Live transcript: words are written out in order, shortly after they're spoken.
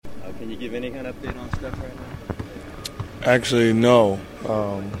Can you give any kind of update on Steph right now? Actually, no.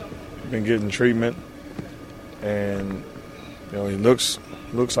 Been getting treatment, and he looks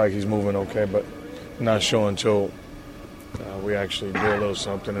like he's moving okay, but not sure until we actually do a little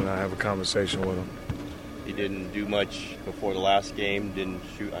something and I have a conversation with him. He didn't do much before the last game, didn't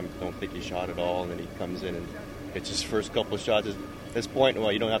shoot. I don't think he shot at all, and then he comes in and gets his first couple of shots. At this point,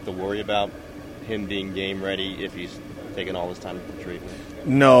 well, you don't have to worry about him being game ready if he's taking all his time for treatment.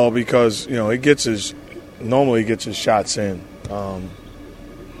 No, because he gets his shots in,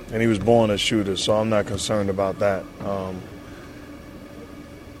 and he was born a shooter, so I'm not concerned about that.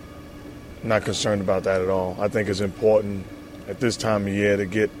 Not concerned about that at all. I think it's important at this time of year to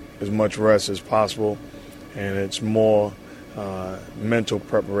get as much rest as possible, and it's more mental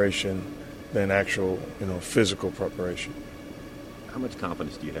preparation than actual, physical preparation. How much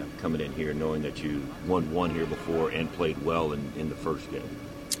confidence do you have coming in here knowing that you won one here before and played well in the first game?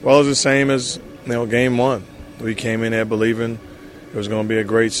 Well, it's the same as game one. We came in there believing it was going to be a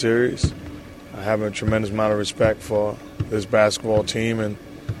great series. I have a tremendous amount of respect for this basketball team and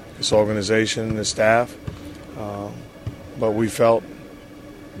this organization and the staff. But we felt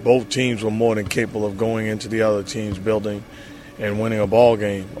both teams were more than capable of going into the other team's building and winning a ball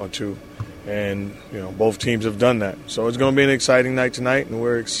game or two. And, both teams have done that. So it's going to be an exciting night tonight, and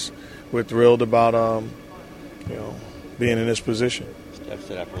we're thrilled about, being in this position. Steph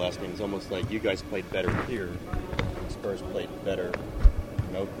said after last game, it's almost like you guys played better here, and Spurs played better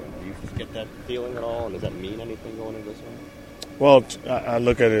in Oakland. Do you get that feeling at all, and does that mean anything going into this one? Well, I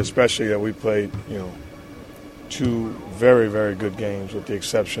look at it especially that we played, two very, very good games with the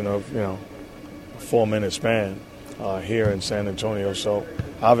exception of, a 4-minute span here in San Antonio. So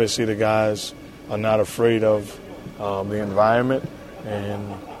obviously the guys are not afraid of the environment,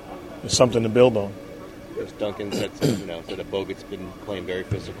 and it's something to build on. Coach Duncan said that Bogut's been playing very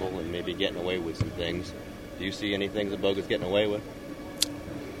physical and maybe getting away with some things. Do you see any things that Bogut's getting away with?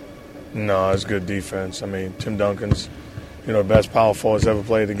 No, it's good defense. I mean, Tim Duncan's, the best power forward ever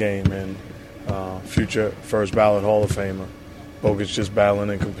played the game, and future first ballot Hall of Famer. Bogut's just battling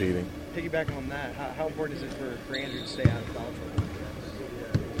and competing. Piggyback on that, how important is it for Andrew to stay out of foul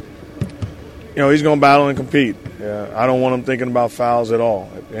trouble? He's going to battle and compete. I don't want him thinking about fouls at all.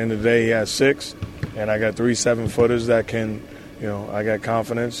 At the end of the day, he has 6, and I got 3 7-footers that can, I got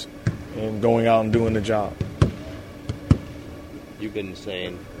confidence in going out and doing the job. You've been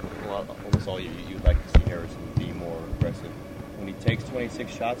saying, almost all you'd like to see Harrison be more aggressive. When he takes 26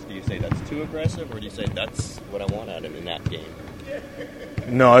 shots, do you say that's too aggressive, or do you say that's what I want out of him in that game?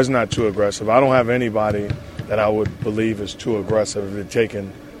 No, it's not too aggressive. I don't have anybody that I would believe is too aggressive if they're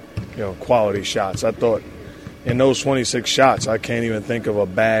taking, quality shots. I thought in those 26 shots, I can't even think of a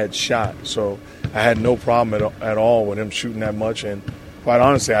bad shot. So I had no problem at all with him shooting that much. And quite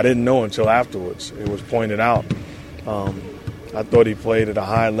honestly, I didn't know until afterwards. It was pointed out. I thought he played at a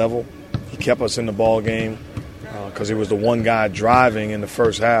high level. He kept us in the ball game because he was the one guy driving in the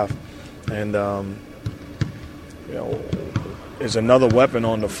first half. And, is another weapon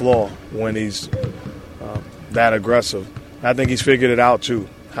on the floor when he's that aggressive. I think he's figured it out, too,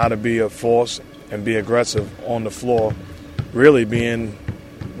 how to be a force and be aggressive on the floor, really being,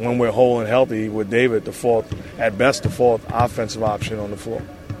 when we're whole and healthy, with David, at best, the fourth offensive option on the floor.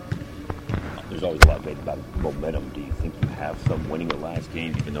 There's always a lot made about momentum. Do you think you have some winning the last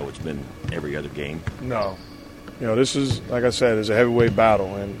game, even though it's been every other game? No. This is, like I said, it's a heavyweight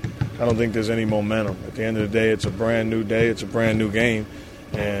battle, and I don't think there's any momentum. At the end of the day, it's a brand new day, it's a brand new game,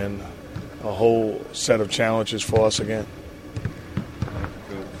 and a whole set of challenges for us again.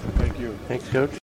 Thank you. Thanks, Coach.